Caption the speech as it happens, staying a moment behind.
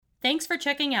Thanks for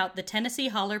checking out the Tennessee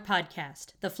Holler Podcast,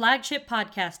 the flagship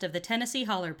podcast of the Tennessee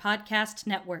Holler Podcast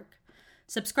Network.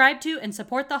 Subscribe to and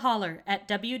support the Holler at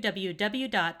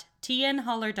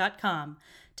www.tnholler.com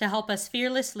to help us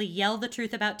fearlessly yell the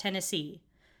truth about Tennessee.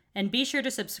 And be sure to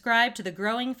subscribe to the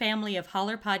growing family of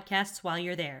Holler podcasts while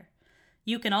you're there.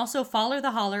 You can also follow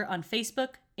the Holler on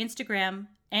Facebook, Instagram,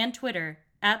 and Twitter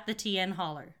at the TN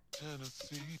Holler.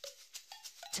 Tennessee,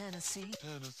 Tennessee,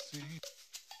 Tennessee,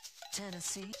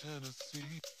 Tennessee,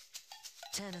 Tennessee,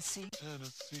 Tennessee,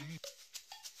 Tennessee,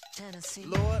 Tennessee.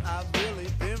 Lord, I've really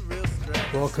been real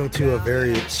stressed. Welcome to a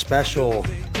very special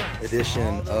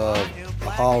edition of the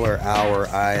Holler Hour.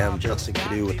 I am Justin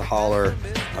Cadu with the Holler.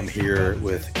 I'm here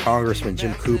with Congressman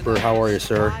Jim Cooper. How are you,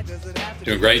 sir?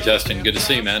 Doing great, Justin. Good to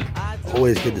see you, man.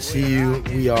 Always good to see you.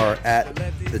 We are at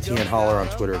the TN Holler on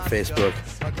Twitter and Facebook,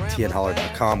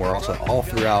 tnholler.com. We're also all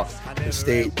throughout the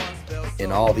state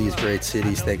in all these great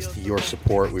cities. Thanks to your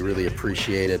support. We really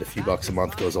appreciate it. A few bucks a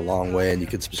month goes a long way, and you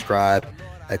can subscribe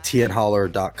at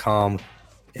tnholler.com,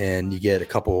 and you get a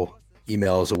couple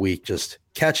emails a week just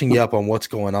catching you up on what's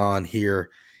going on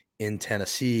here in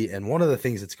Tennessee. And one of the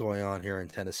things that's going on here in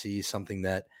Tennessee, something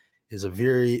that is a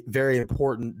very, very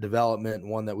important development,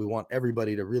 one that we want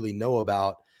everybody to really know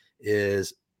about,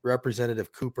 is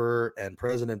Representative Cooper and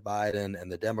President Biden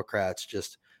and the Democrats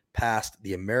just passed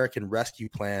the American Rescue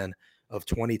Plan of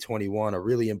 2021, a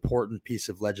really important piece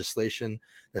of legislation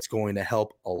that's going to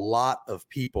help a lot of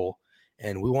people.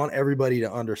 And we want everybody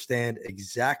to understand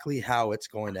exactly how it's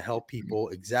going to help people,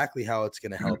 exactly how it's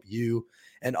going to help you,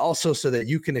 and also so that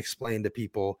you can explain to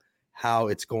people how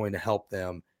it's going to help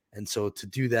them. And so to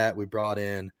do that, we brought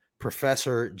in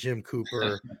Professor Jim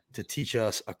Cooper to teach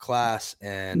us a class.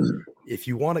 And if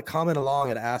you want to comment along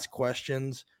and ask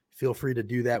questions, feel free to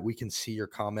do that. We can see your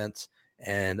comments,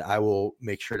 and I will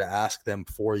make sure to ask them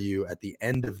for you at the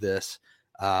end of this.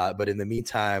 But in the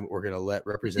meantime, we're going to let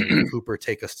Representative Cooper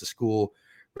take us to school.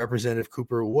 Representative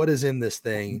Cooper, what is in this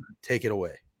thing? Take it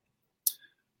away.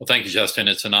 Well, thank you, Justin.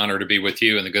 It's an honor to be with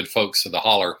you and the good folks of the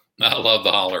Holler. I love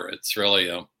the Holler. It's really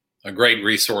a great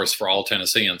resource for all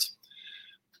Tennesseans.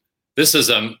 This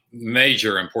is a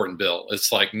major important bill.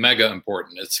 It's like mega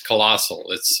important. It's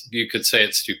colossal. You could say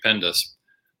it's stupendous.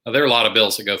 Now, there are a lot of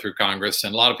bills that go through Congress,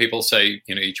 and a lot of people say,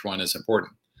 each one is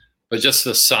important. But just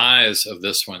the size of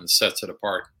this one sets it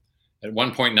apart. At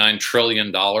 $1.9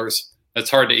 trillion, that's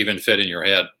hard to even fit in your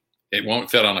head. It won't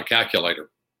fit on a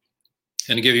calculator.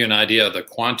 And to give you an idea of the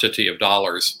quantity of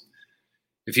dollars,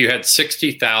 if you had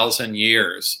 60,000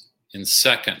 years in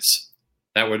seconds,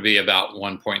 that would be about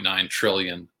 1.9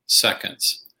 trillion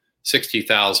seconds.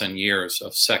 60,000 years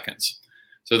of seconds.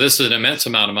 So this is an immense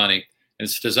amount of money. And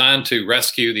it's designed to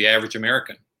rescue the average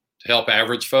American, to help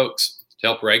average folks, to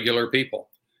help regular people.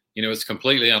 It's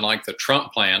completely unlike the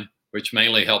Trump plan, which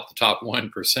mainly helped the top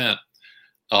 1%.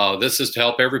 This is to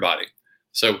help everybody.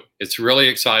 So it's really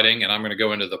exciting, and I'm going to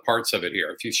go into the parts of it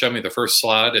here. If you show me the first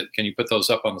slide, can you put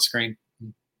those up on the screen?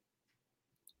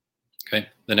 Okay,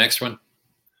 the next one.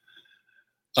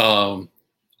 I'm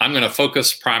going to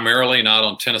focus primarily not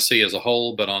on Tennessee as a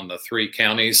whole, but on the three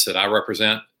counties that I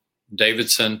represent,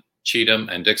 Davidson, Cheatham,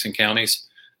 and Dickson counties.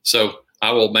 So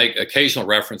I will make occasional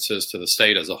references to the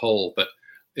state as a whole, but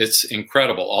it's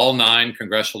incredible. All 9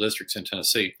 congressional districts in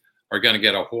Tennessee are going to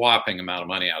get a whopping amount of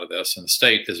money out of this. And the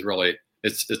state is really,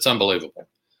 it's unbelievable.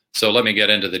 So let me get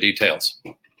into the details.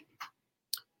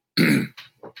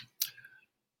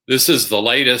 This is the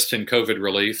latest in COVID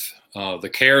relief. The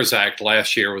CARES Act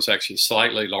last year was actually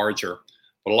slightly larger,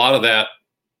 but a lot of that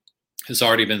has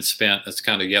already been spent. It's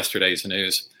kind of yesterday's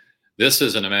news. This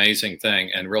is an amazing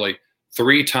thing, and really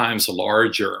 3 times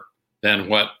larger than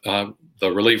what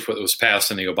the relief that was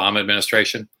passed in the Obama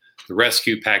administration, the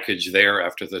rescue package there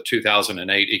after the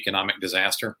 2008 economic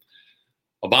disaster.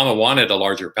 Obama wanted a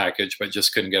larger package, but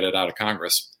just couldn't get it out of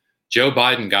Congress. Joe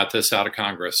Biden got this out of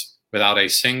Congress without a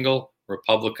single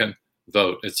Republican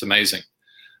vote. It's amazing.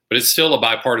 But it's still a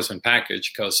bipartisan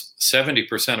package because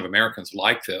 70% of Americans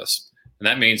like this, and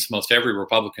that means most every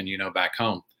Republican back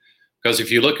home. Because if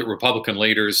you look at Republican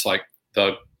leaders like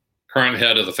the current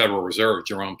head of the Federal Reserve,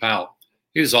 Jerome Powell,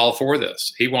 he was all for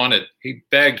this. He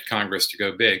begged Congress to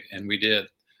go big, and we did.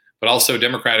 But also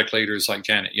Democratic leaders like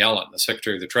Janet Yellen, the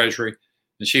Secretary of the Treasury,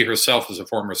 and she herself was a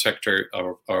former Secretary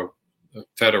of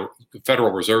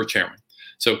Federal Reserve Chairman.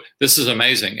 So this is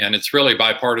amazing, and it's really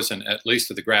bipartisan, at least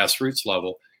at the grassroots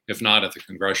level, if not at the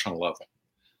congressional level.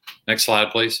 Next slide,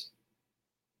 please.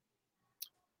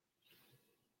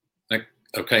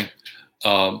 Okay.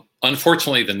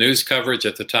 Unfortunately, the news coverage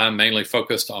at the time mainly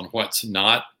focused on what's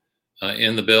not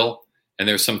in the bill. And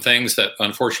there's some things that,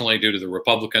 unfortunately, due to the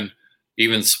Republican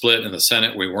even split in the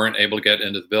Senate. We weren't able to get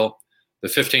into the bill. The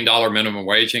 $15 minimum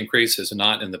wage increase is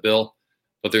not in the bill,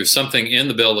 but there's something in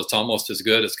the bill that's almost as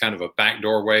good. It's kind of a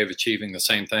backdoor way of achieving the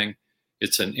same thing.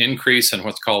 It's an increase in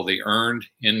what's called the Earned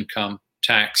Income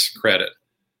Tax Credit.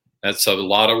 That's a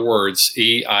lot of words,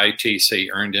 EITC,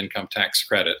 Earned Income Tax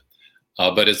Credit.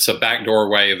 But it's a backdoor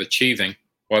way of achieving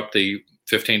what the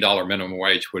 $15 minimum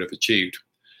wage would have achieved.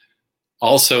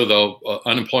 Also, the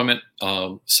unemployment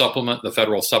supplement, the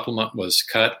federal supplement, was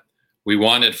cut. We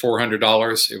wanted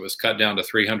 $400. It was cut down to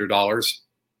 $300.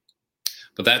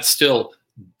 But that still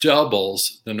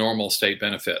doubles the normal state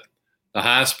benefit. The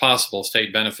highest possible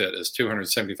state benefit is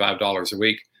 $275 a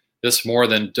week. This more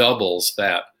than doubles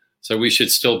that. So we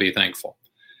should still be thankful.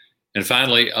 And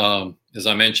finally, as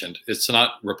I mentioned, it's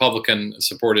not Republican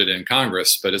supported in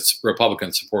Congress, but it's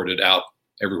Republican supported out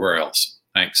everywhere else.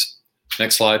 Thanks.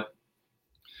 Next slide.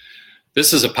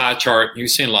 This is a pie chart.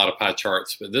 You've seen a lot of pie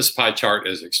charts, but this pie chart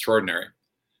is extraordinary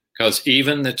because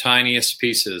even the tiniest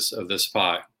pieces of this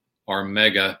pie are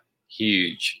mega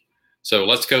huge. So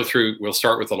let's go through. We'll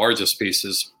start with the largest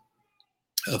pieces.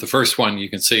 The first one you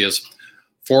can see is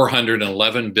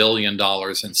 $411 billion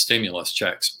in stimulus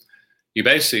checks. You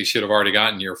basically should have already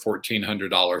gotten your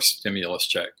 $1,400 stimulus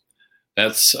check.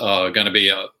 That's going to be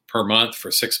per month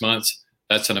for 6 months.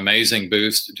 That's an amazing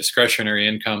boost, discretionary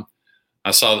income.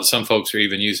 I saw that some folks are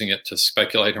even using it to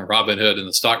speculate in Robinhood in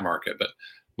the stock market, but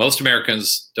most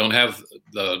Americans don't have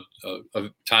the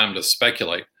time to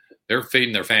speculate. They're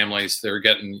feeding their families. They're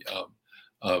getting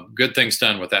good things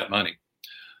done with that money.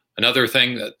 Another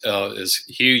thing that is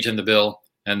huge in the bill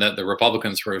and that the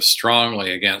Republicans were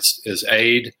strongly against is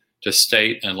aid to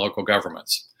state and local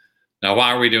governments. Now,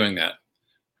 why are we doing that?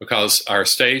 Because our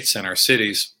states and our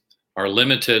cities are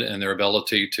limited in their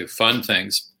ability to fund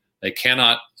things. They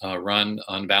cannot run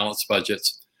unbalanced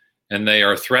budgets, and they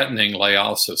are threatening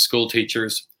layoffs of school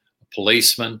teachers,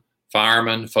 policemen,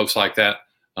 firemen, folks like that,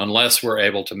 unless we're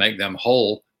able to make them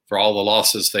whole for all the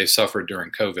losses they suffered during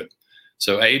COVID.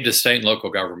 So aid to state and local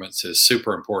governments is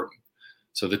super important.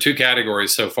 So the two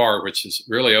categories so far, which is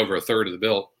really over a third of the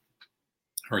bill,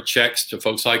 are checks to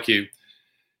folks like you.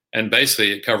 And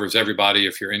basically it covers everybody.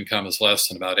 If your income is less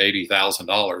than about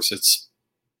 $80,000,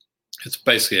 it's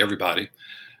basically everybody.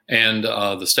 And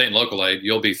the state and local aid,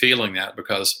 you'll be feeling that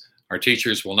because our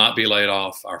teachers will not be laid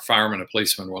off, our firemen and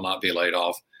policemen will not be laid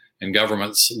off, and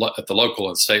governments at the local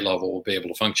and state level will be able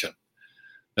to function.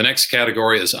 The next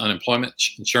category is unemployment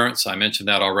insurance. I mentioned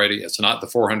that already. It's not the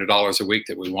 $400 a week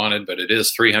that we wanted, but it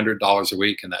is $300 a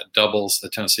week, and that doubles the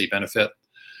Tennessee benefit.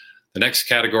 The next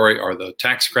category are the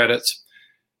tax credits.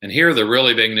 And here the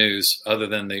really big news, other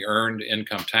than the earned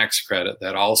income tax credit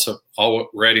that I also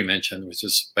already mentioned, which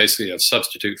is basically a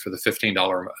substitute for the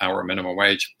 $15 an hour minimum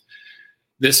wage.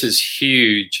 This is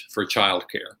huge for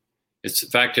childcare. In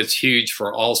fact, it's huge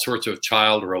for all sorts of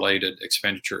child-related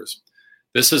expenditures.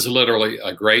 This is literally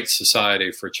a great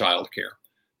society for childcare.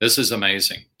 This is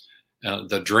amazing.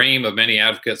 The dream of many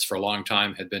advocates for a long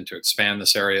time had been to expand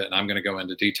this area, and I'm going to go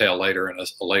into detail later in a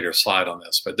later slide on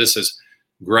this. But this is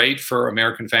great for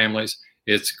American families.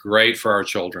 It's great for our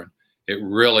children. It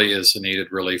really is a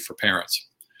needed relief for parents.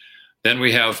 Then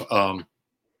we have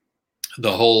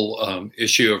the whole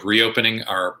issue of reopening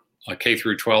our K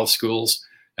through 12 schools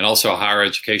and also higher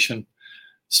education.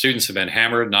 Students have been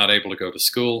hammered, not able to go to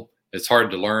school. It's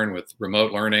hard to learn with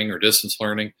remote learning or distance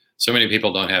learning. So many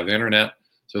people don't have internet.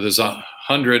 So there's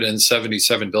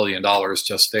 $177 billion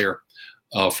just there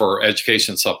for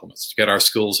education supplements to get our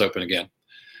schools open again.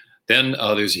 Then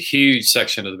there's a huge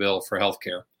section of the bill for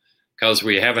healthcare because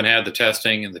we haven't had the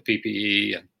testing and the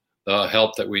PPE and the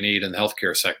help that we need in the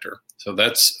healthcare sector. So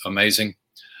that's amazing.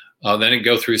 Then you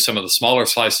go through some of the smaller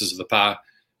slices of the pie,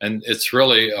 and it's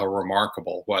really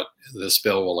remarkable what this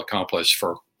bill will accomplish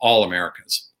for all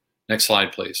Americans. Next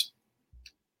slide, please.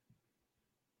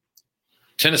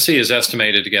 Tennessee is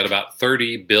estimated to get about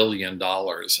 $30 billion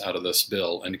out of this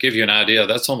bill. And to give you an idea,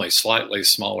 that's only slightly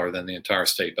smaller than the entire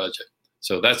state budget.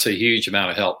 So that's a huge amount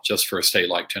of help just for a state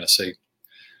like Tennessee.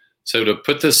 So to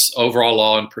put this overall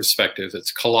law in perspective,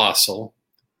 it's colossal.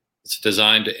 It's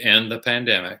designed to end the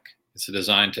pandemic. It's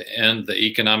designed to end the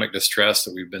economic distress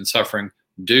that we've been suffering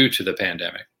due to the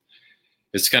pandemic.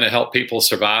 It's going to help people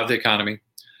survive the economy.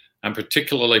 I'm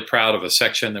particularly proud of a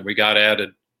section that we got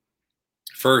added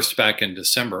first back in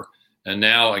December, and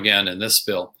now again in this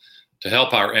bill, to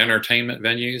help our entertainment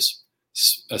venues,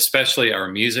 especially our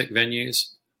music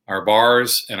venues, our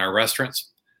bars, and our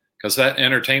restaurants, because that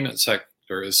entertainment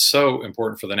sector is so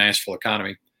important for the Nashville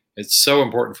economy. It's so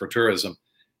important for tourism.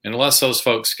 And unless those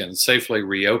folks can safely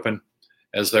reopen,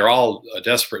 as they're all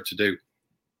desperate to do,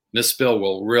 this bill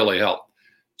will really help.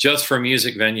 Just for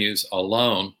music venues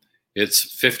alone,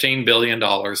 it's $15 billion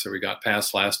that we got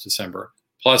passed last December,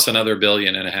 plus another $1.5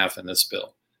 billion in this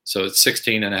bill. So it's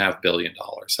 $16.5 billion.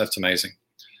 That's amazing.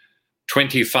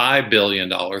 $25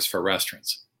 billion for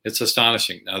restaurants. It's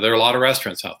astonishing. Now, there are a lot of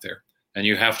restaurants out there, and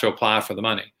you have to apply for the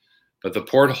money. But the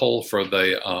porthole for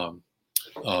the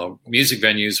music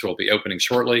venues will be opening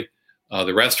shortly.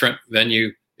 The restaurant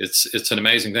venue, it's an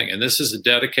amazing thing. And this is a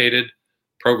dedicated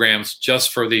programs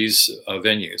just for these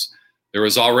venues. There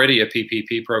was already a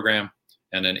PPP program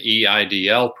and an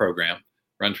EIDL program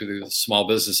run through the Small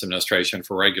Business Administration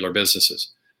for regular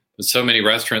businesses. But so many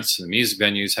restaurants and music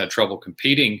venues had trouble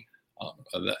competing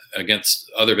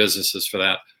against other businesses for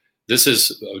that. This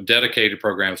is dedicated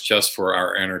programs just for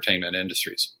our entertainment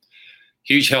industries.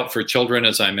 Huge help for children,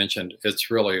 as I mentioned. It's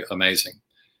really amazing.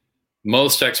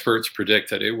 Most experts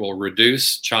predict that it will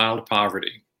reduce child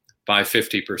poverty by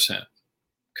 50%,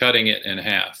 cutting it in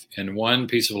half in one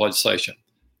piece of legislation.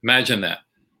 Imagine that,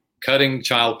 cutting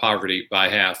child poverty by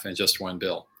half in just one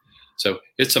bill. So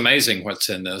it's amazing what's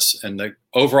in this. And the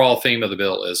overall theme of the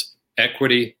bill is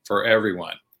equity for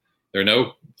everyone. There are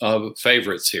no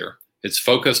favorites here. It's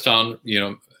focused on,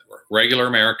 regular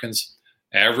Americans,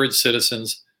 average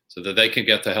citizens, so that they can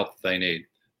get the help that they need.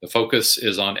 The focus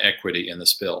is on equity in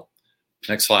this bill.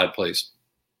 Next slide, please.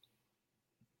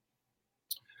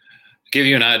 To give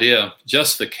you an idea,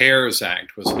 just the CARES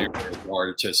Act was nearly as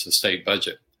large as the state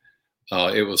budget.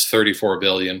 It was $34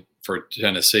 billion for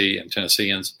Tennessee and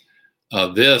Tennesseans.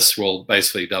 This will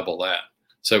basically double that.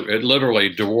 So it literally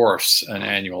dwarfs an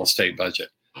annual state budget.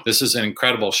 This is an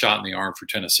incredible shot in the arm for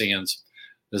Tennesseans.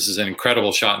 This is an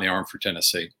incredible shot in the arm for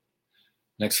Tennessee.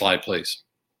 Next slide, please.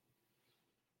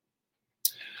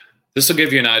 This will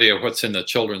give you an idea of what's in the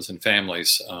children's and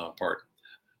families part.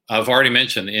 I've already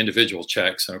mentioned the individual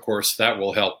checks, and of course that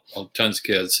will help tons of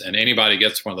kids. And anybody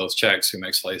gets one of those checks who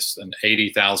makes less than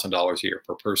 $80,000 a year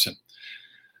per person.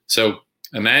 So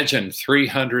imagine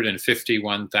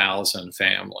 351,000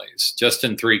 families just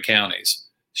in 3 counties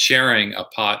sharing a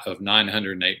pot of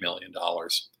 $908 million.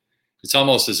 It's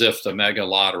almost as if the mega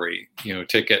lottery,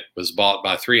 ticket was bought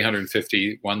by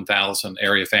 351,000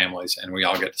 area families, and we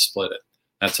all get to split it.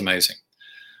 That's amazing.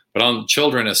 But on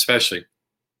children especially,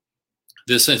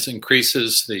 this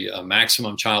increases the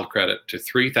maximum child credit to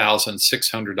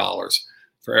 $3,600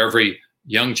 for every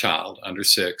young child under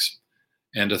 6,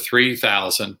 and to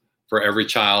 $3,000 for every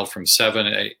child from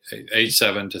age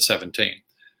 7 to 17.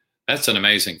 That's an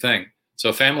amazing thing. So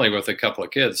a family with a couple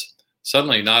of kids,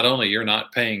 suddenly not only you're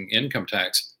not paying income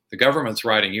tax, the government's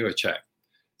writing you a check.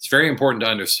 It's very important to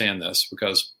understand this,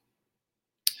 because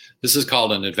this is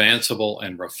called an advanceable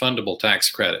and refundable tax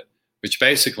credit, which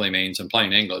basically means, in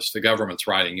plain English, the government's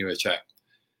writing you a check.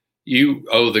 You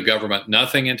owe the government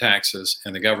nothing in taxes,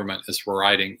 and the government is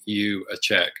writing you a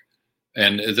check.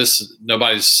 And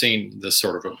nobody's seen this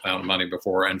sort of amount of money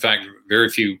before. In fact, very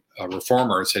few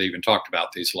reformers had even talked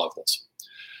about these levels.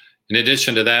 In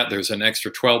addition to that, there's an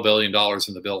extra $12 billion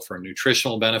in the bill for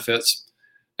nutritional benefits.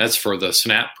 That's for the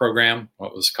SNAP program,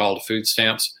 what was called food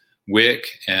stamps, WIC,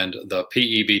 and the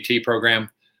PEBT program.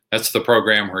 That's the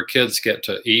program where kids get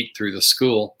to eat through the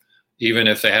school, even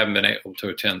if they haven't been able to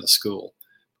attend the school,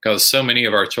 because so many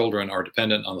of our children are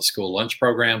dependent on the school lunch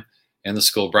program and the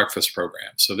school breakfast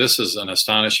program. So this is an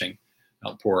astonishing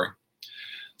outpouring.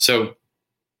 So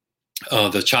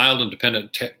the child and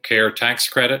dependent care tax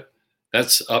credit,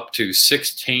 that's up to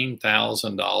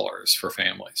 $16,000 for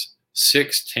families.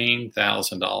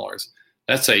 $16,000.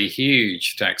 That's a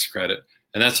huge tax credit,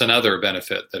 and that's another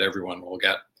benefit that everyone will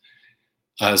get.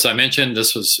 As I mentioned,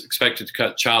 this was expected to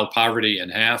cut child poverty in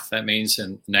half. That means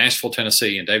in Nashville,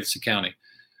 Tennessee, and Davidson County,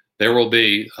 there will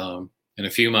be, in a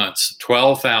few months,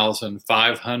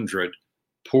 12,500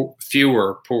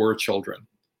 fewer poor children.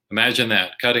 Imagine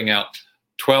that, cutting out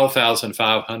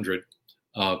 12,500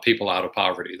 people out of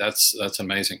poverty. That's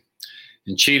amazing.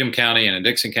 In Cheatham County and in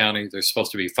Dixon County, there's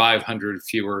supposed to be 500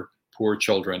 fewer poor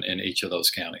children in each of those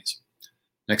counties.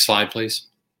 Next slide, please.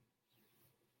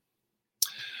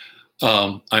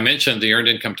 I mentioned the Earned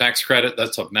Income Tax Credit.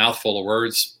 That's a mouthful of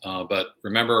words, but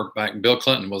remember, Bill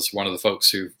Clinton was one of the folks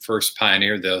who first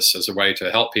pioneered this as a way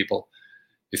to help people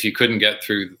if you couldn't get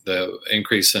through the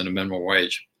increase in the minimum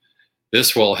wage.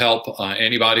 This will help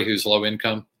anybody who's low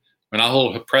income. When I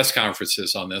hold press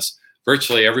conferences on this,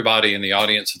 virtually everybody in the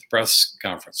audience at the press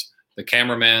conference, the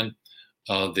cameraman,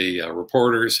 the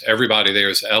reporters, everybody there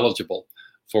is eligible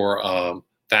for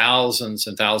thousands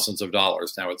and thousands of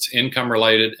dollars. Now, it's income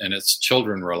related and it's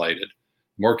children related.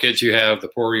 The more kids you have, the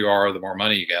poorer you are, the more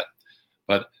money you get.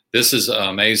 But this is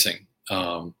amazing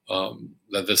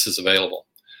that this is available.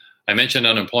 I mentioned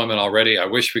unemployment already. I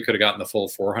wish we could have gotten the full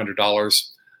 $400.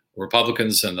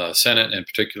 Republicans in the Senate in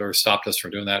particular stopped us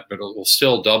from doing that, but it will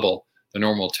still double the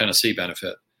normal Tennessee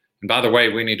benefit. And by the way,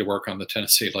 we need to work on the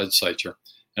Tennessee legislature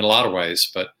in a lot of ways,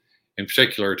 but in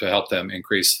particular to help them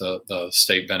increase the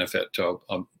state benefit to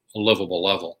a livable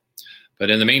level. But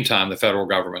in the meantime, the federal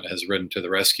government has ridden to the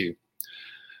rescue.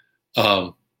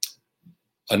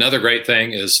 Another great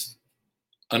thing is,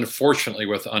 unfortunately,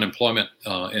 with unemployment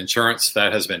insurance,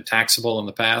 that has been taxable in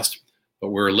the past, but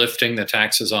we're lifting the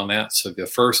taxes on that. So the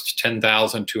first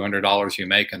 $10,200 you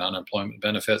make in unemployment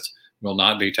benefits will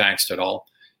not be taxed at all.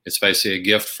 It's basically a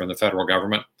gift from the federal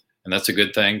government. And that's a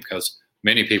good thing because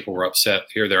many people were upset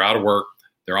here. They're out of work,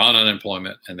 they're on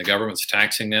unemployment, and the government's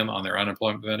taxing them on their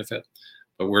unemployment benefit.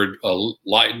 But we're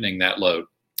lightening that load.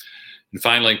 And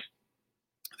finally,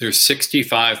 there's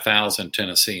 65,000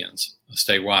 Tennesseans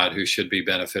statewide who should be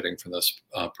benefiting from this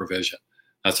provision.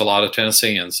 That's a lot of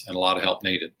Tennesseans and a lot of help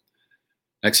needed.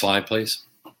 Next slide, please.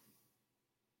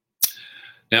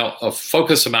 Now, a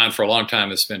focus of mine for a long time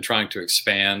has been trying to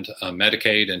expand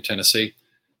Medicaid in Tennessee.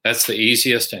 That's the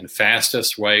easiest and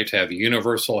fastest way to have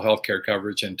universal health care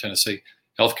coverage in Tennessee.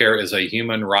 Healthcare is a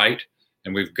human right,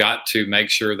 and we've got to make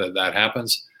sure that that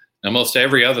happens. Now, most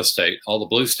every other state, all the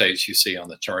blue states you see on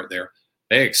the chart there,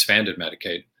 they expanded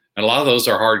Medicaid. And a lot of those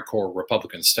are hardcore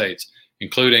Republican states,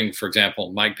 including, for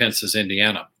example, Mike Pence's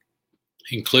Indiana,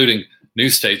 including new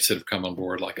states that have come on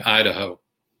board like Idaho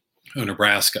or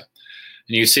Nebraska.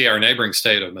 And you see our neighboring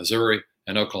state of Missouri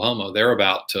and Oklahoma, they're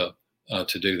about to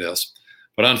do this.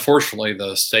 But unfortunately,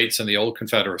 the states in the old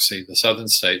Confederacy, the southern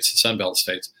states, the Sun Belt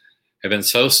states, have been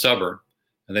so stubborn,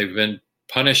 and they've been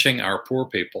punishing our poor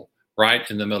people right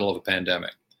in the middle of a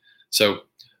pandemic. So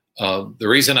the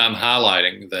reason I'm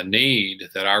highlighting the need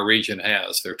that our region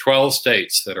has, there are 12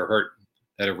 states that are hurt,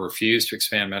 that have refused to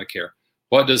expand Medicare.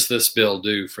 What does this bill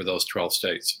do for those 12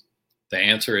 states? The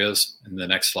answer is in the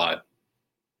next slide.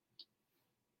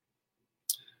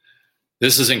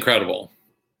 This is incredible.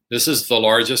 This is the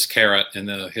largest carrot in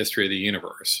the history of the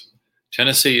universe.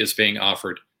 Tennessee is being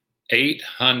offered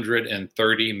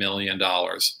 $830 million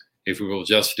if we will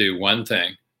just do one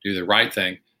thing, do the right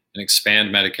thing, and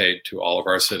expand Medicaid to all of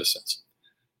our citizens.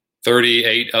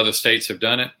 38 other states have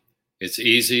done it. It's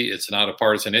easy. It's not a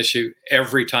partisan issue.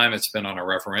 Every time it's been on a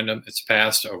referendum, it's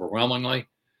passed overwhelmingly.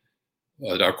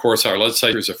 Of course, our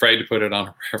legislature is afraid to put it on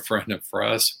a referendum for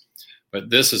us, but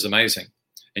this is amazing.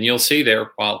 And you'll see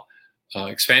there, while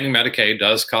expanding Medicaid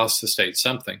does cost the state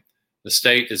something, the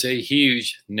state is a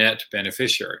huge net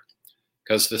beneficiary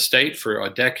because the state for a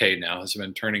decade now has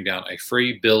been turning down a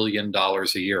free $1 billion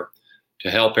a year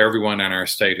to help everyone in our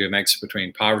state who makes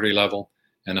between poverty level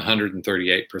and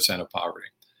 138% of poverty.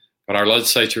 But our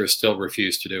legislature has still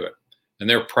refused to do it. And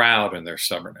they're proud in their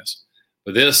stubbornness.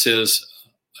 But this is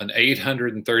an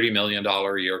 $830 million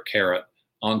a year carrot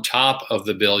on top of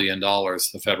the $1 billion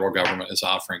the federal government is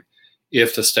offering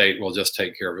if the state will just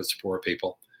take care of its poor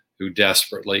people who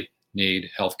desperately need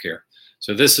health care.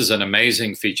 So this is an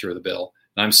amazing feature of the bill.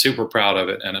 And I'm super proud of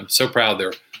it. And I'm so proud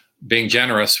they're being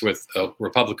generous with a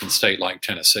Republican state like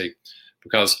Tennessee,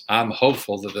 because I'm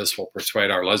hopeful that this will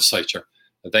persuade our legislature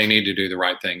that they need to do the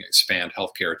right thing, expand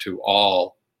health care to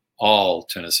all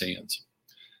Tennesseans.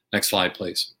 Next slide,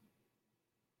 please.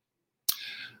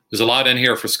 There's a lot in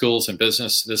here for schools and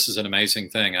business. This is an amazing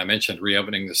thing. I mentioned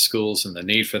reopening the schools and the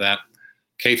need for that.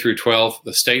 K through 12,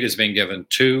 the state is being given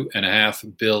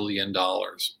 $2.5 billion.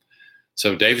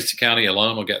 So Davidson County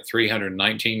alone will get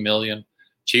 $319 million.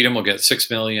 Cheatham will get $6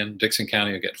 million. Dixon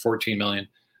County will get $14 million.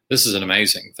 This is an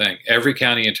amazing thing. Every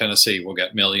county in Tennessee will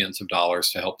get millions of dollars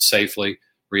to help safely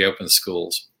reopen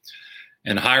schools.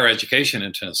 And higher education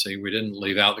in Tennessee, we didn't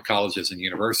leave out the colleges and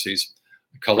universities.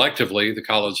 Collectively, the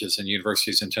colleges and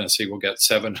universities in Tennessee will get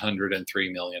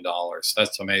 $703 million.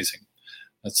 That's amazing.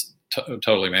 That's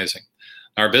totally amazing.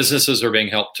 Our businesses are being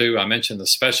helped too. I mentioned the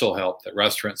special help that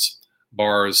restaurants,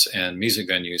 bars, and music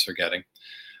venues are getting.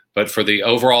 But for the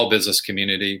overall business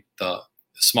community, the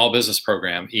small business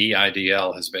program,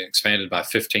 EIDL, has been expanded by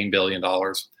 $15 billion.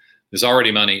 There's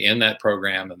already money in that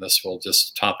program, and this will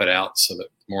just top it out so that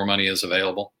more money is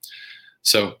available.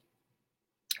 So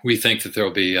we think that there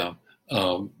will be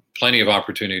plenty of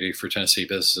opportunity for Tennessee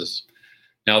businesses.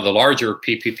 Now, the larger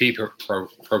PPP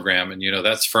program, and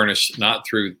that's furnished not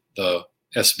through the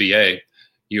SBA.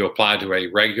 You apply to a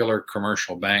regular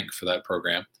commercial bank for that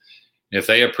program. If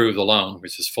they approve the loan,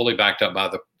 which is fully backed up by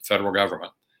the federal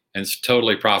government, and it's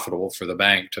totally profitable for the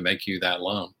bank to make you that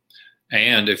loan.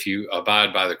 And if you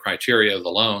abide by the criteria of the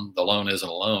loan isn't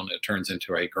a loan, it turns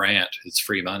into a grant. It's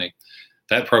free money.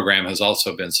 That program has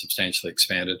also been substantially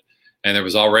expanded. And there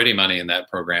was already money in that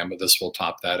program, but this will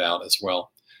top that out as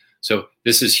well. So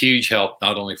this is huge help,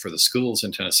 not only for the schools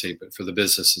in Tennessee, but for the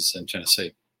businesses in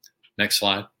Tennessee. Next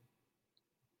slide.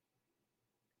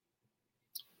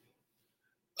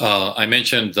 I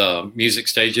mentioned the music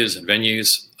stages and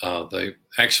venues. The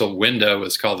actual window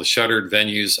is called the Shuttered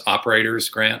Venues Operators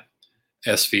Grant,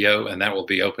 SVO, and that will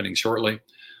be opening shortly.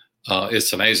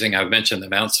 It's amazing. I've mentioned the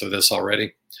amounts of this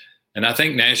already. And I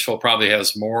think Nashville probably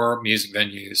has more music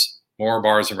venues, more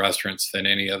bars and restaurants than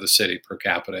any other city per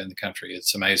capita in the country.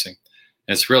 It's amazing.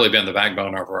 And it's really been the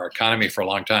backbone of our economy for a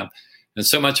long time. And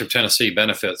so much of Tennessee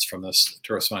benefits from this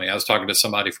tourist money. I was talking to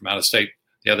somebody from out of state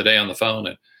the other day on the phone,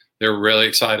 and they're really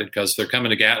excited because they're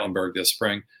coming to Gatlinburg this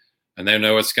spring, and they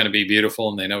know it's going to be beautiful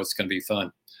and they know it's going to be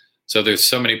fun. So there's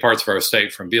so many parts of our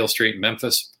state, from Beale Street in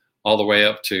Memphis all the way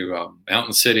up to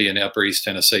Mountain City in Upper East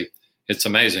Tennessee. It's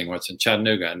amazing what's in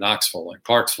Chattanooga and Knoxville and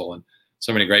Clarksville and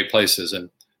so many great places. And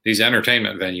these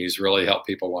entertainment venues really help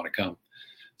people want to come.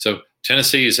 So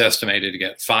Tennessee is estimated to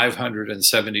get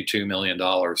 $572 million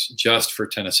just for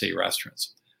Tennessee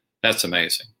restaurants. That's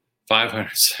amazing.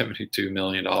 $572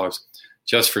 million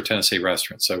just for Tennessee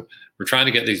restaurants. So we're trying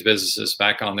to get these businesses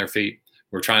back on their feet.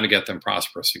 We're trying to get them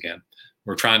prosperous again.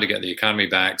 We're trying to get the economy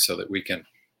back so that we can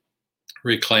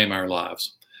reclaim our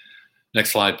lives.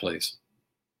 Next slide, please.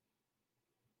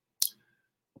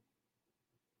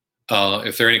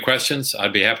 If there are any questions,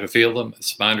 I'd be happy to field them.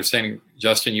 It's my understanding,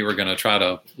 Justin, you were going to try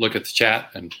to look at the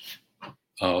chat and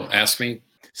ask me.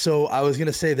 So I was going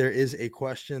to say there is a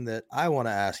question that I want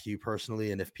to ask you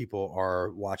personally, and if people are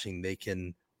watching, they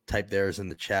can type theirs in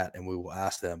the chat and we will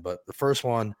ask them. But the first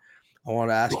one, I want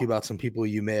to ask you about some people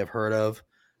you may have heard of.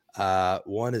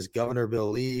 One is Governor Bill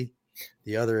Lee.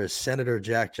 The other is Senator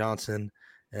Jack Johnson.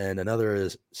 And another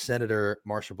is Senator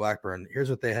Marsha Blackburn. Here's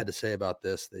what they had to say about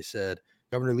this. They said,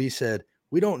 Governor Lee said,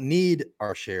 "We don't need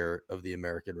our share of the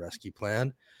American Rescue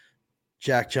Plan."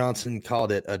 Jack Johnson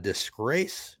called it a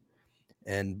disgrace.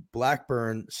 And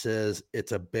Blackburn says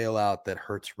it's a bailout that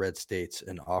hurts red states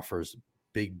and offers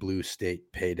big blue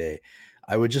state payday.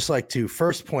 I would just like to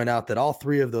first point out that all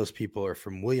three of those people are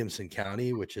from Williamson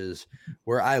County, which is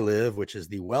where I live, which is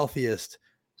the wealthiest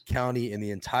county in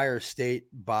the entire state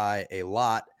by a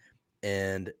lot.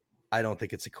 And I don't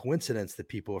think it's a coincidence that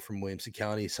people from Williamson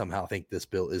County somehow think this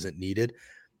bill isn't needed.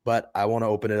 But I want to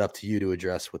open it up to you to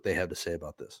address what they have to say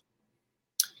about this.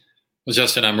 Well,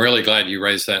 Justin, I'm really glad you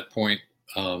raised that point.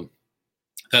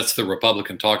 That's the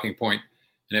Republican talking point.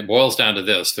 And it boils down to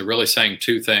this. They're really saying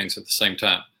two things at the same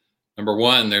time. Number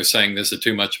one, they're saying this is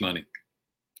too much money.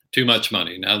 Too much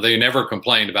money. Now, they never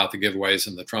complained about the giveaways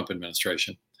in the Trump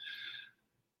administration.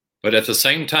 But at the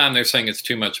same time, they're saying it's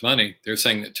too much money. They're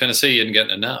saying that Tennessee isn't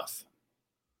getting enough.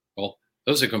 Well,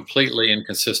 those are completely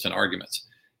inconsistent arguments.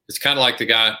 It's kind of like the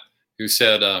guy who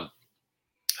said,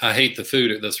 I hate the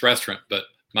food at this restaurant, but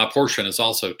my portion is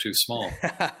also too small.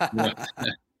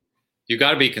 You've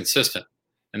got to be consistent.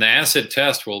 And the acid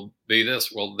test will be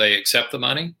this. Will they accept the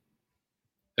money?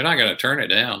 They're not going to turn it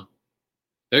down.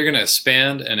 They're going to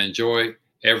spend and enjoy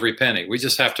every penny. We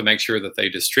just have to make sure that they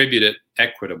distribute it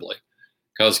equitably,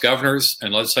 because governors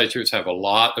and legislatures have a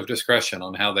lot of discretion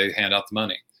on how they hand out the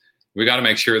money. We got to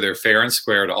make sure they're fair and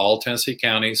square to all Tennessee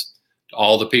counties, to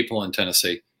all the people in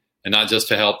Tennessee, and not just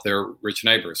to help their rich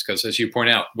neighbors. Because as you point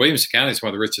out, Williamson County is one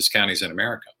of the richest counties in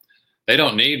America. They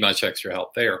don't need much extra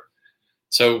help there.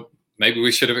 So maybe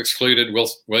we should have excluded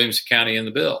Williamson County in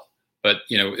the bill. But,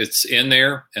 you know, it's in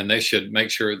there, and they should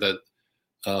make sure that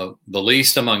the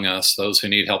least among us, those who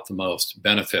need help the most,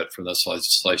 benefit from this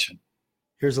legislation.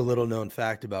 Here's a little known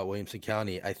fact about Williamson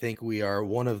County. I think we are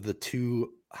one of the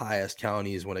two highest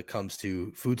counties when it comes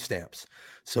to food stamps.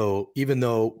 So even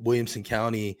though Williamson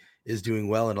County is doing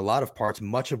well in a lot of parts,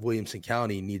 much of Williamson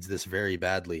County needs this very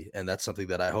badly. And that's something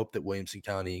that I hope that Williamson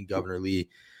County and Governor Lee,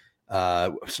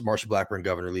 Marsha Blackburn,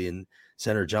 Governor Lee, and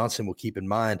Senator Johnson will keep in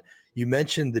mind. You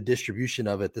mentioned the distribution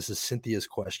of it. This is Cynthia's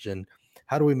question.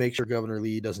 How do we make sure Governor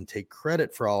Lee doesn't take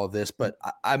credit for all of this? But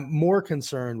I'm more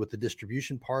concerned with the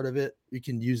distribution part of it. We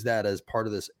can use that as part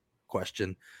of this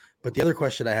question. But the other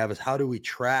question I have is, how do we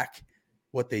track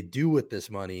what they do with this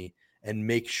money and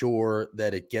make sure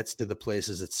that it gets to the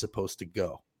places it's supposed to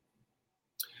go?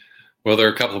 Well, there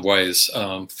are a couple of ways.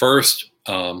 First,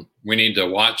 we need to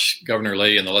watch Governor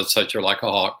Lee and the legislature like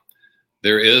a hawk.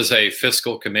 There is a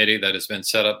fiscal committee that has been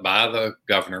set up by the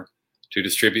governor to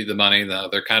distribute the money.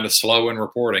 They're kind of slow in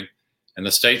reporting, and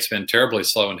the state's been terribly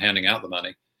slow in handing out the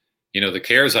money. You know, the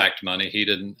CARES Act money, he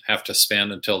didn't have to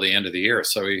spend until the end of the year.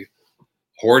 So he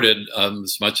hoarded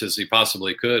as much as he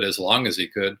possibly could, as long as he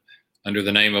could, under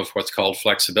the name of what's called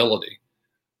flexibility.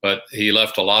 But he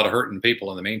left a lot of hurting people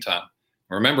in the meantime.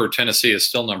 Remember, Tennessee is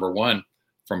still number one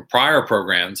from prior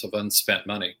programs of unspent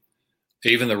money.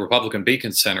 Even the Republican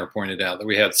Beacon Center pointed out that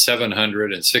we had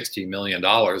 $760 million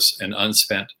in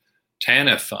unspent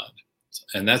TANF fund,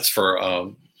 and that's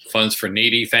for funds for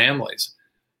needy families.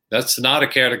 That's not a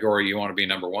category you want to be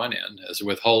number one in, is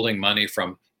withholding money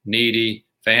from needy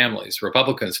families.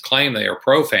 Republicans claim they are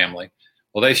pro-family.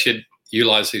 Well, they should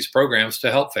utilize these programs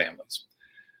to help families.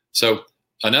 So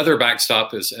another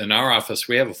backstop is in our office,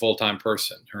 we have a full-time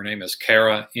person. Her name is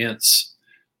Kara Ince,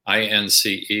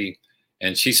 I-N-C-E,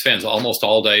 and she spends almost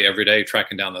all day, every day,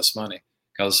 tracking down this money,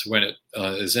 because when it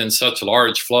is in such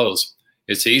large flows,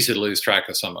 it's easy to lose track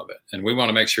of some of it. And we want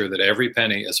to make sure that every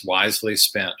penny is wisely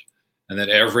spent and that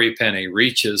every penny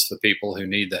reaches the people who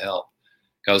need the help.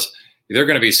 Because there are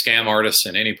going to be scam artists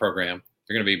in any program.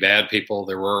 They're going to be bad people.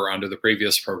 There were under the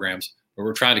previous programs, but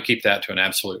we're trying to keep that to an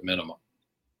absolute minimum.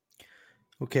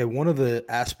 Okay, one of the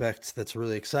aspects that's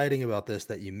really exciting about this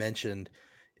that you mentioned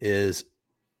is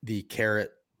the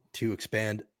carrot to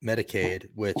expand Medicaid,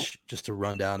 which, just to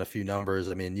run down a few numbers,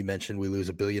 I mean, you mentioned we lose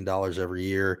 $1 billion every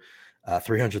year.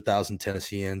 300,000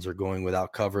 Tennesseans are going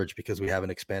without coverage because we haven't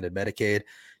expanded Medicaid.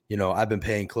 You know, I've been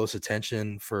paying close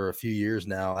attention for a few years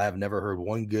now. I have never heard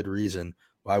one good reason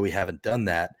why we haven't done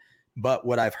that. But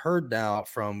what I've heard now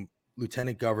from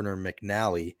Lieutenant Governor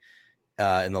McNally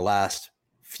in the last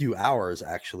few hours,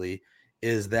 actually,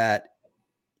 is that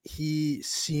he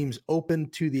seems open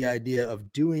to the idea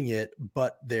of doing it,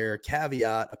 but their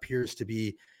caveat appears to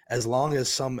be as long as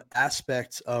some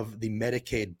aspects of the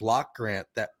Medicaid block grant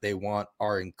that they want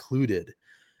are included.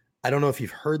 I don't know if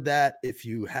you've heard that. If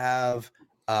you have,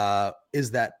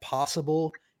 is that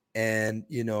possible? And,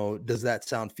 you know, does that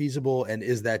sound feasible? And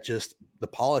is that just the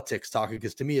politics talking?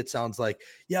 Because to me, it sounds like,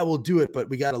 yeah, we'll do it, but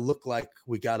we got to look like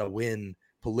we got to win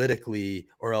politically,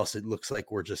 or else it looks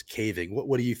like we're just caving.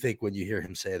 What do you think when you hear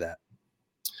him say that?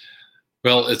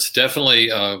 Well, it's definitely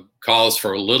cause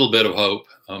for a little bit of hope,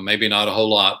 maybe not a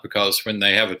whole lot, because when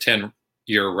they have a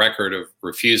 10-year record of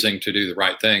refusing to do the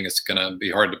right thing, it's going to be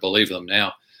hard to believe them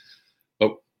now.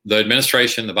 But the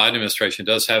administration, the Biden administration,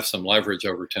 does have some leverage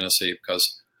over Tennessee,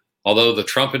 because although the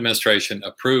Trump administration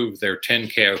approved their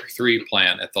 10-Care 3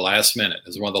 plan at the last minute,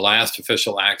 as one of the last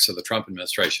official acts of the Trump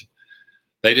administration,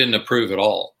 they didn't approve at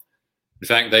all. In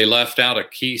fact, they left out a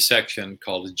key section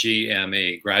called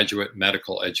GME, Graduate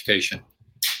Medical Education,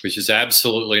 which is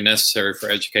absolutely necessary for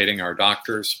educating our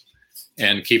doctors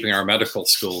and keeping our medical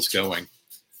schools going.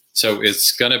 So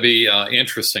it's going to be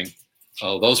interesting.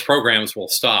 Those programs will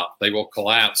stop. They will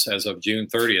collapse as of June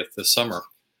 30th this summer,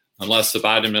 unless the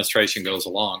Biden administration goes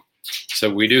along.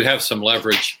 So we do have some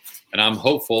leverage, and I'm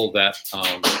hopeful that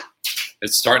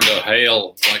it's starting to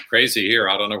hail like crazy here.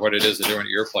 I don't know what it is they're doing at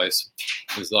your place.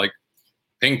 It's like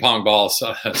ping pong balls,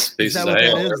 pieces of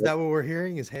hail. Is that what we're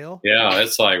hearing is hail? Yeah,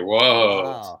 it's like, whoa.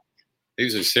 Wow.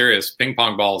 These are serious ping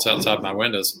pong balls outside my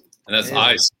windows, and that's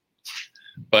ice.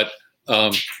 But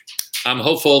I'm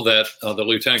hopeful that the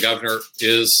lieutenant governor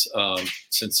is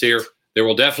sincere. There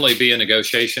will definitely be a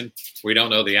negotiation. We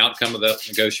don't know the outcome of that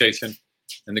negotiation.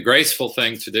 And the graceful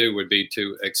thing to do would be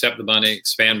to accept the money,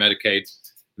 expand Medicaid.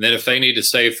 And then if they need to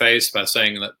save face by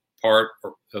saying that part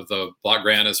of the block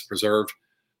grant is preserved,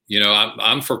 you know,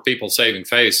 I'm for people saving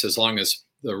face as long as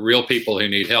the real people who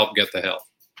need help get the help.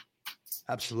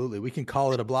 Absolutely. We can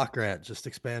call it a block grant, just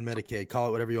expand Medicaid, call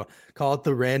it whatever you want. Call it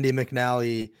the Randy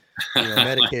McNally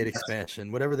Medicaid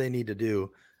expansion, whatever they need to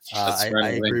do.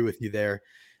 I agree with you there.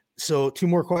 So 2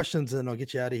 more questions and I'll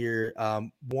get you out of here.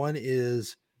 One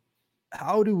is,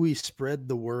 how do we spread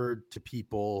the word to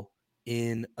people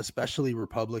in especially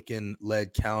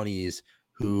Republican-led counties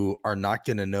who are not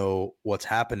going to know what's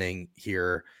happening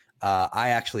here? I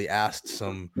actually asked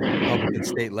some Republican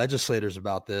state legislators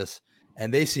about this,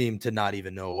 and they seem to not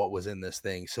even know what was in this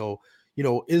thing. So, you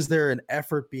know, is there an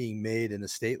effort being made in a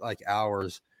state like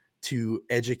ours to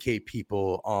educate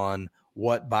people on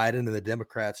what Biden and the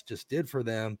Democrats just did for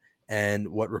them and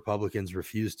what Republicans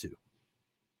refused to?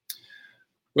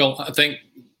 Well, I think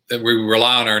that we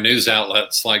rely on our news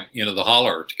outlets like, you know, the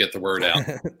Holler to get the word out.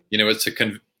 You know, it's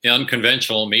a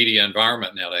unconventional media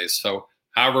environment nowadays. So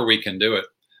however we can do it,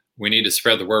 we need to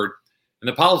spread the word. And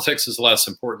the politics is less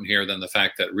important here than the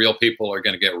fact that real people are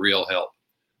going to get real help.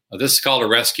 This is called a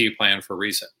rescue plan for a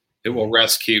reason. It will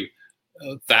rescue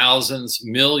thousands,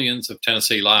 millions of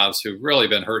Tennessee lives who've really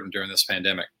been hurting during this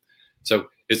pandemic. So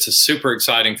it's a super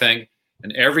exciting thing.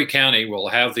 And every county will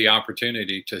have the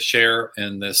opportunity to share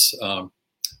in this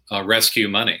rescue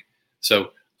money.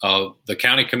 So the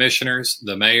county commissioners,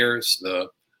 the mayors, the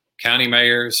county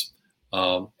mayors,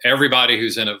 everybody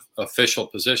who's in an official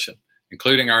position,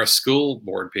 including our school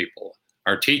board people,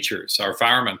 our teachers, our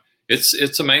firemen,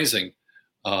 it's amazing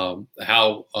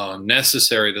how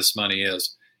necessary this money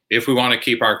is if we want to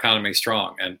keep our economy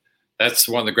strong. And that's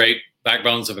one of the great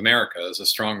backbones of America, is a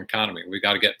strong economy. We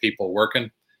got to get people working,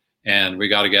 and we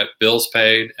got to get bills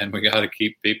paid, and we got to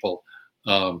keep people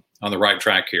on the right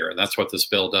track here. And that's what this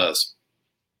bill does.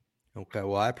 Okay.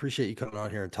 Well, I appreciate you coming on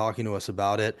here and talking to us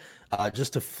about it. I'm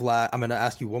going to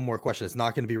ask you one more question. It's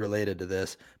not going to be related to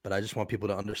this, but I just want people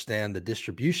to understand the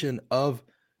distribution of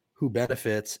who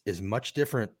benefits is much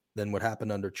different than what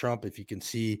happened under Trump. If you can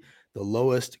see, the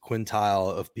lowest quintile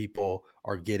of people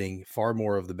are getting far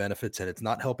more of the benefits, and it's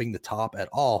not helping the top at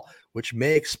all, which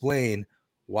may explain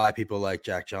why people like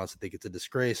Jack Johnson think it's a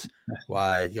disgrace,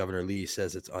 why Governor Lee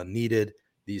says it's unneeded.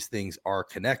 These things are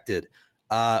connected.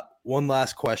 One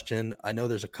last question. I know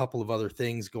there's a couple of other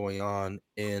things going on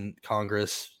in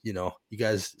Congress. You know, you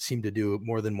guys seem to do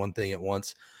more than one thing at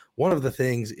once. One of the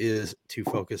things is to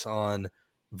focus on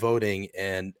voting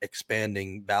and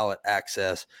expanding ballot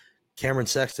access. Cameron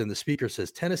Sexton, the speaker,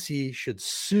 says Tennessee should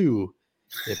sue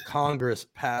if Congress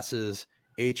passes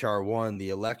H.R. 1, the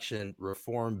election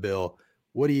reform bill.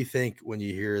 What do you think when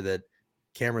you hear that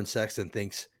Cameron Sexton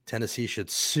thinks Tennessee should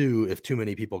sue if too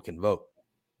many people can vote?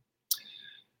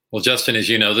 Well, Justin, as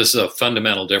you know, this is a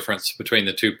fundamental difference between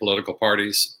the two political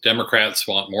parties. Democrats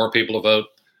want more people to vote.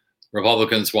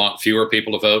 Republicans want fewer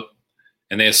people to vote.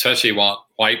 And they especially want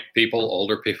white people,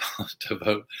 older people to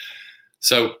vote.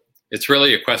 So it's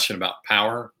really a question about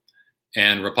power.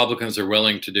 And Republicans are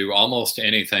willing to do almost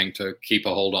anything to keep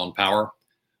a hold on power.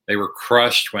 They were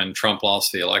crushed when Trump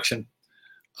lost the election.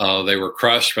 They were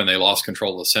crushed when they lost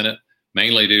control of the Senate,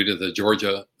 mainly due to the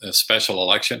Georgia special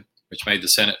election, which made the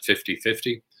Senate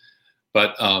 50-50.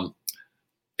 But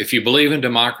if you believe in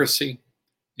democracy,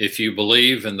 if you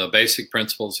believe in the basic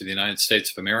principles of the United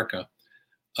States of America,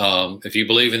 if you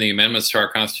believe in the amendments to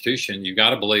our Constitution, you've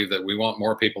got to believe that we want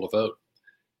more people to vote.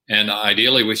 And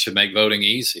ideally, we should make voting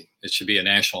easy. It should be a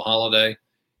national holiday.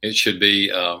 It should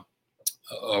be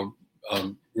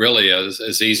really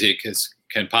as easy as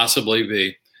can possibly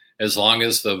be, as long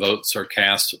as the votes are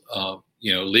cast,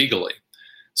 legally.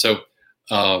 So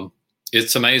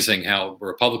it's amazing how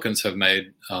Republicans have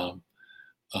made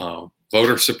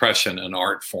voter suppression an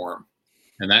art form,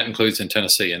 and that includes in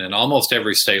Tennessee. And in almost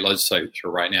every state legislature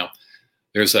right now,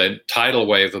 there's a tidal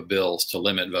wave of bills to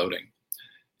limit voting.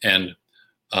 And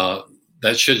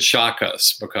that should shock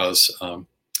us, because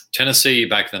Tennessee,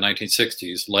 back in the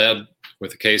 1960s, led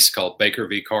with a case called Baker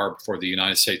v. Carr before the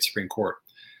United States Supreme Court.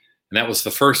 And that was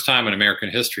the first time in American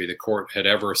history the court had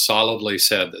ever solidly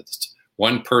said that it's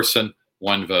one person,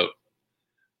 one vote.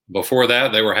 Before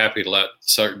that, they were happy to let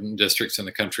certain districts in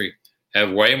the country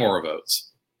have way more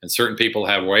votes, and certain people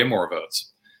have way more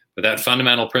votes. But that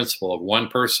fundamental principle of one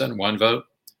person, one vote,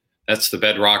 that's the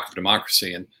bedrock of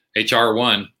democracy. And H.R.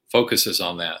 1 focuses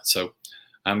on that. So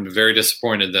I'm very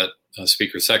disappointed that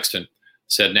Speaker Sexton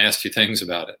said nasty things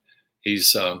about it.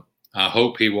 I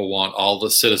hope he will want all the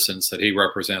citizens that he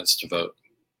represents to vote.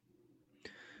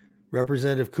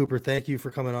 Representative Cooper, thank you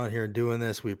for coming on here and doing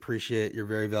this. We appreciate your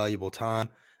very valuable time.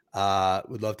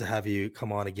 We'd love to have you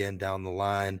come on again down the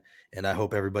line, and I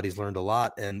hope everybody's learned a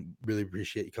lot, and really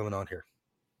appreciate you coming on here.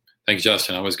 Thank you,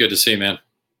 Justin. Always good to see you, man.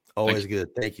 Always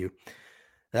good. Thank you.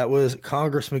 That was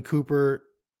Congressman Cooper,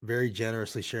 very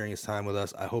generously sharing his time with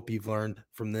us. I hope you've learned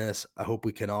from this. I hope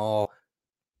we can all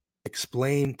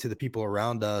explain to the people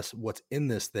around us what's in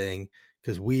this thing,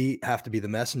 because we have to be the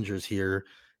messengers here.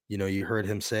 You know, you heard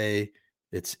him say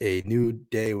it's a new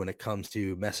day when it comes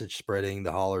to message spreading.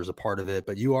 The Holler is a part of it,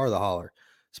 but you are the Holler,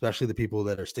 especially the people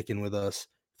that are sticking with us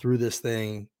through this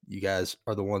thing. You guys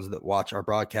are the ones that watch our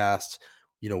broadcasts.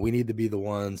 You know, we need to be the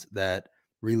ones that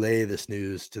relay this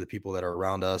news to the people that are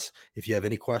around us. If you have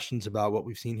any questions about what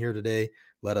we've seen here today,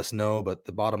 let us know. But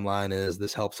the bottom line is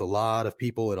this helps a lot of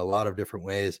people in a lot of different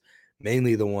ways,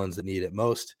 mainly the ones that need it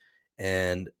most.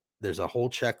 And there's a whole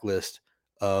checklist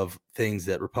of things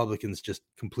that Republicans just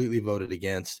completely voted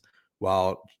against,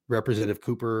 while Representative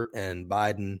Cooper and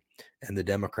Biden and the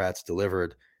Democrats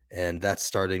delivered. And that's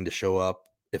starting to show up,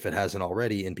 if it hasn't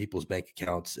already, in people's bank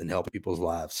accounts and help people's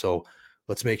lives. So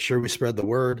let's make sure we spread the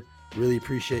word. Really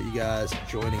appreciate you guys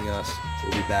joining us.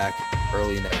 We'll be back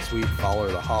early next week. Follow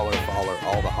the Holler, follow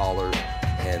all the Hollers,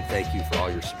 and thank you for all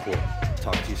your support.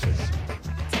 Talk to you soon.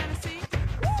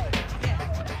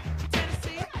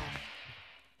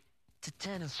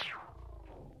 Tennessee.